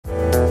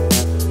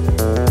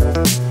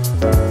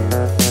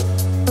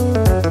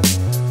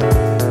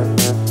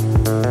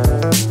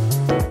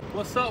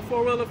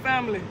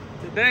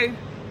today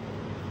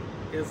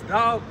is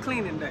dog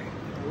cleaning day.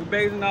 We're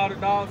bathing all the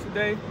dogs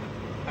today.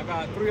 I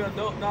got 3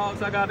 adult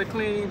dogs I gotta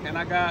clean, and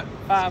I got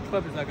 5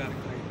 puppies I gotta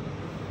clean.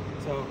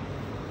 So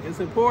it's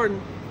important.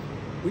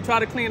 We try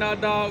to clean our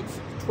dogs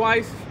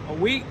twice a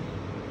week.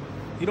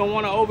 You don't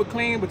want to over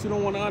clean, but you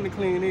don't want to under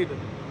clean either.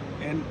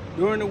 And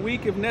during the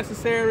week, if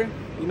necessary,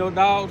 you know,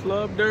 dogs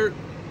love dirt,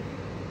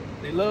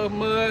 they love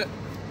mud,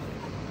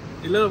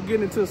 they love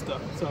getting into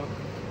stuff. So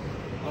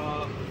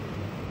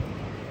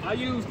I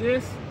use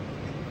this,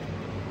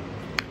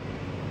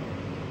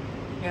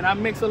 and I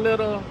mix a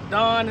little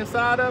Dawn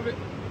inside of it.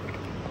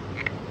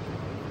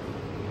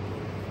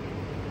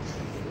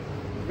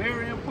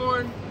 Very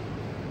important.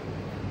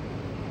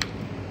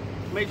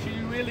 Make sure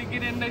you really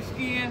get in their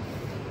skin.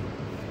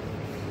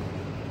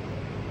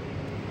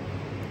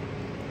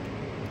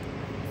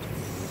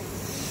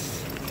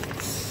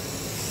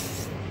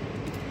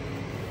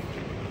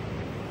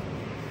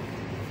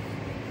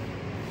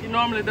 She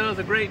normally does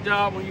a great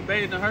job when you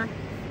bathe her.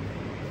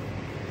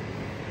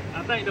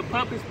 I think the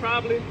puppies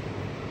probably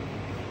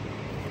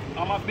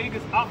are my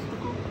biggest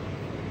obstacle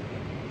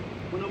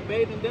when I'm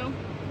bathing them.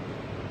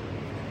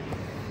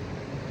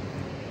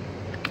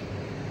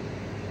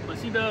 But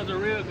she does a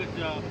real good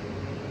job.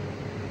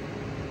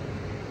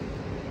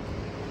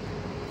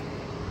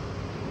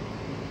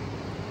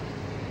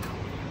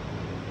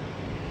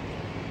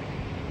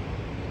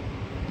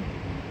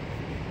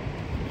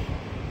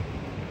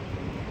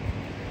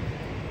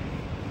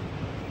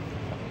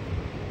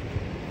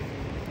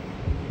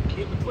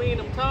 Get between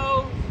them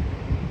toes.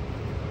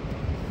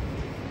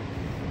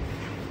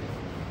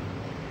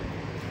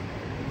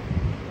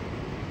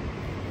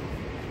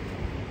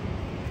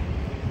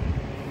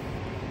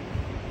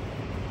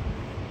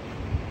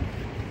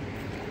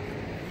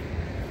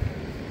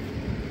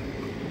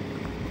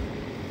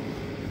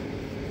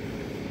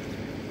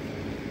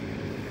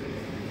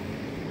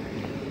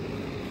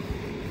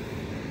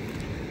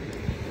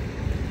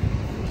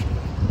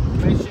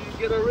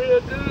 Get her real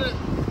good.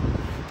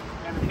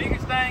 And the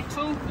biggest thing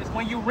too is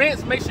when you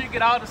rinse, make sure you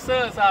get all the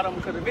suds out of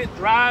them, because if it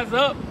dries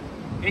up,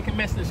 it can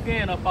mess the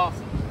skin up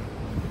also.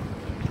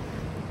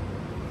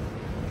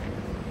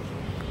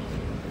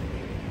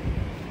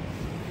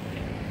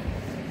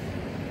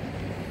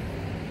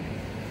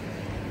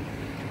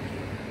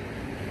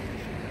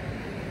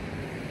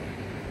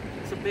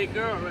 It's a big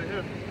girl right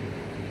here.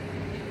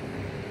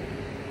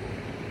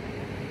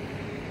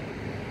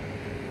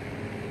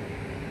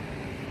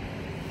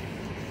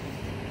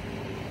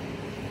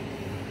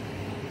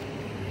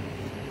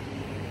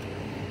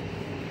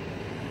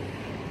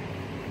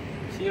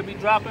 She'll be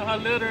dropping her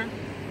litter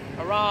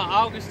around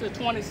August the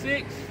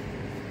 26th.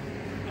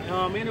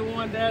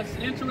 Anyone that's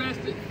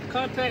interested,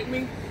 contact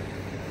me.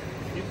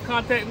 You can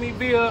contact me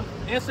via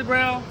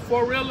Instagram,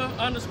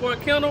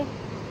 _kennel,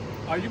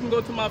 or you can go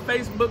to my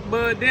Facebook,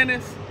 Bud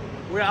Dennis.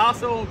 We're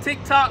also on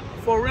TikTok,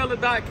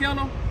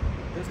 _kennel.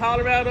 Just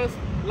holler at us,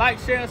 like,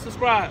 share, and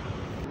subscribe.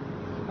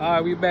 All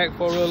right, we back,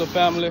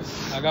 family.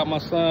 I got my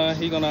son.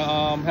 He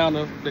gonna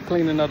handle the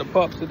cleaning of the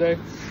pups today.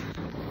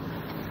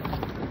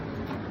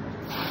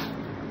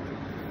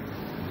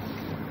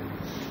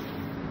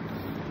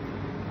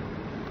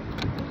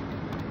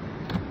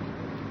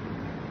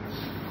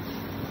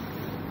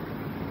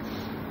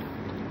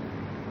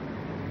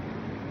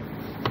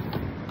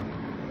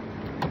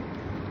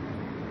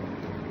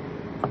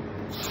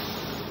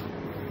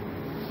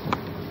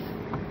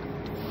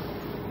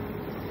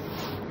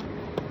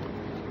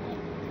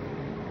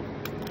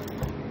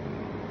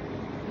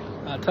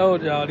 I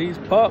told y'all, these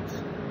pups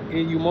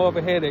give you more of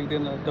a headache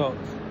than the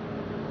adults.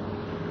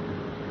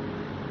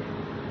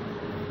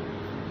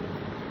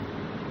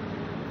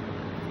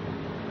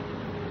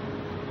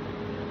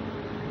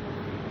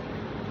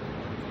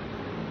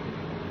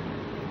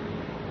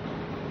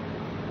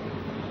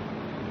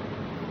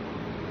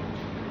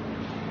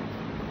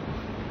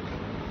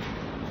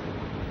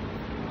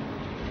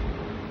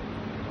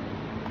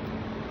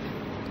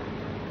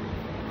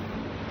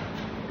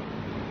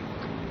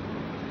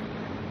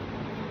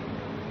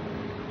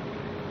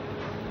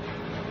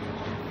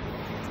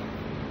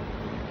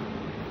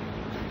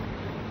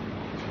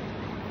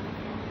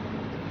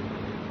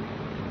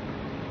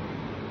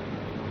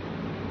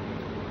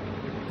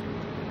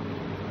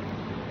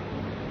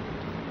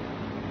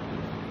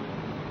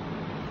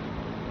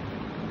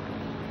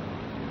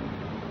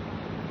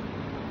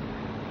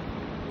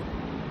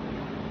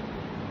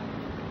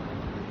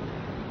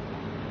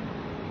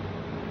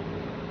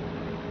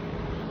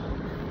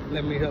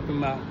 Let me help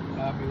him out.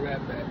 I'll be right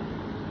back.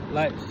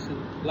 Like,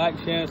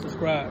 share, and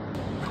subscribe.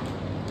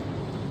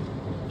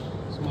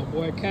 It's my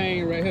boy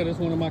Kane right here. This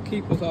is one of my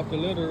keepers off the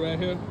litter right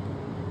here.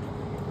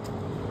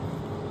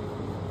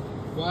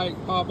 White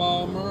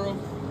Pawball Merle.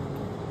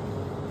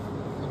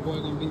 That boy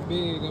gonna be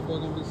big. That boy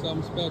gonna be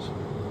something special.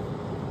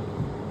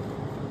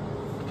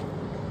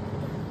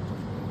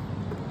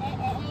 Hey,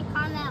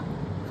 calm down.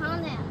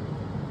 Calm down.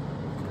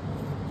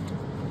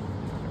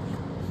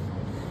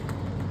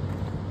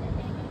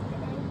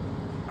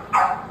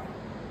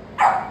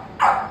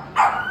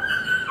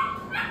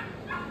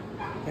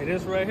 Hey,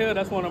 this right here,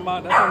 that's one of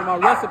my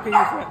recipes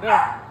right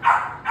there.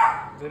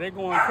 So they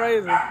going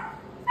crazy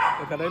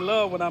because they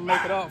love when I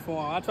make it up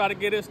for them. I try to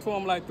get this to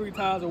them like 3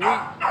 times a week.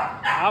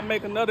 I'll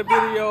make another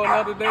video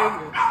another day,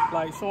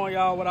 like showing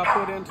y'all what I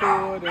put into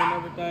it and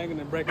everything, and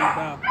then breaking it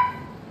down.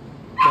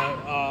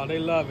 But they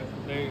love it.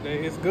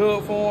 It's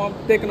good for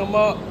them, thicken them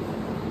up,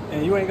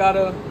 and you ain't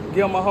gotta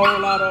give them a whole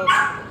lot of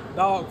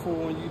dog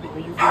food when you get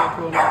it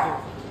to them like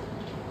this.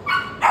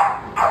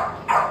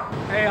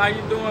 Hey, how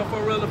you doing,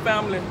 For Real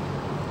family?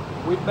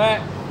 We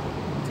back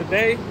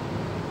today.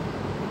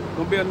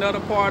 Gonna be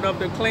another part of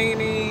the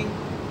cleaning,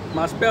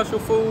 my special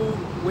food,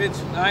 which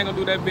I ain't gonna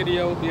do that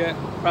video yet,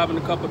 probably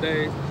in a couple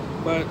days.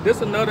 But this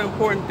is another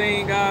important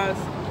thing, guys.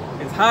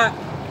 It's hot.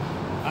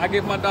 I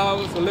give my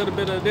dogs a little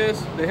bit of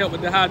this to help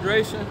with the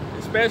hydration,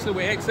 especially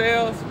with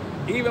XLs.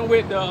 Even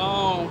with the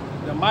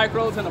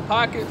micros in the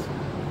pockets,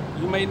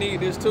 you may need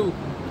this too.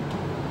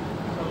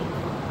 So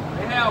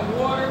they have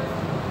water,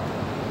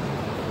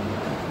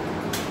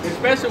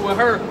 especially with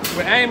her.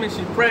 With Amy,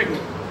 she's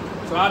pregnant.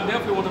 So I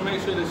definitely want to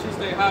make sure that she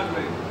stays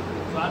hydrated.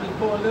 So I just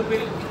pour a little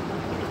bit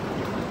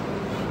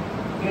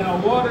in her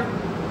water.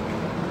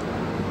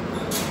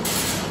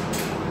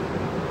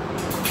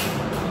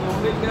 I'm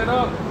gonna lick that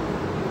up.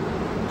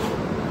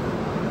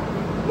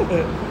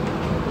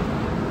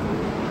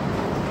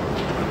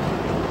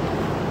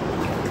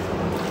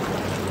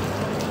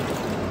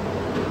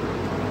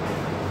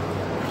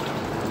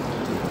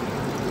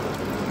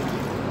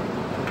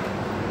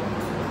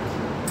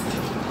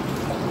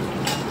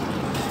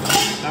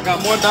 I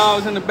got more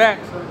dogs in the back,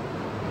 so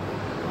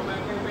come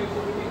back here and make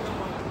sure we get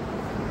them on.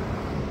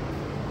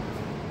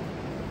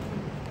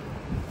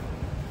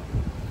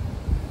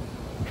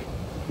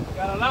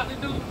 Got a lot to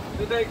do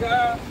today,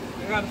 guys.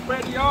 I got to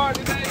spread the yard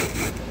today.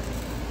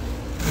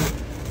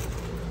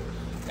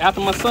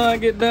 After my son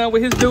get done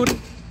with his duty,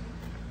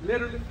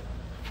 literally.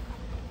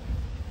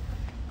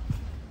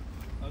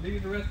 I'll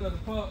leave the rest of the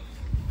pups.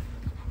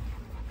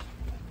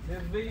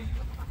 This V.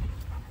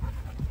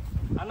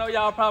 I know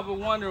y'all probably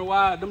wondering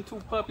why them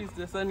 2 puppies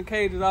that's in the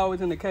cage is always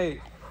in the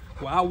cage.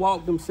 Well, I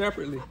walk them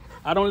separately.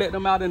 I don't let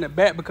them out in the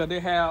back because they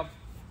have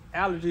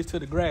allergies to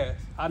the grass.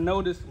 I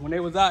noticed when they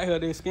was out here,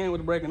 their skin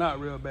was breaking out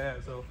real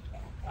bad. So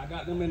I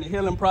got them in the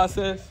healing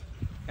process,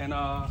 and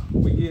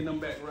we getting them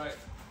back right.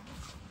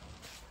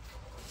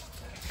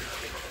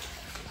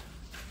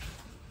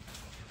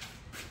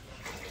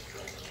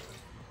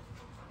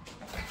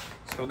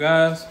 So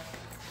guys,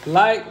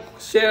 like,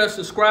 share,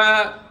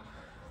 subscribe.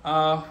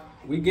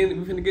 We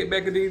finna get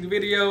back to these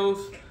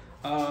videos.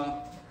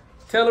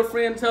 Tell a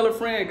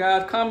friend,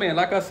 guys. Comment.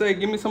 Like I said,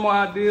 give me some more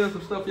ideas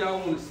of stuff y'all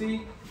want to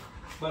see.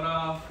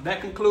 But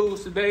that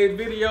concludes today's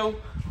video.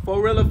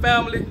 For Real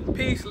family,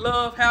 peace,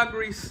 love, hair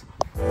grease.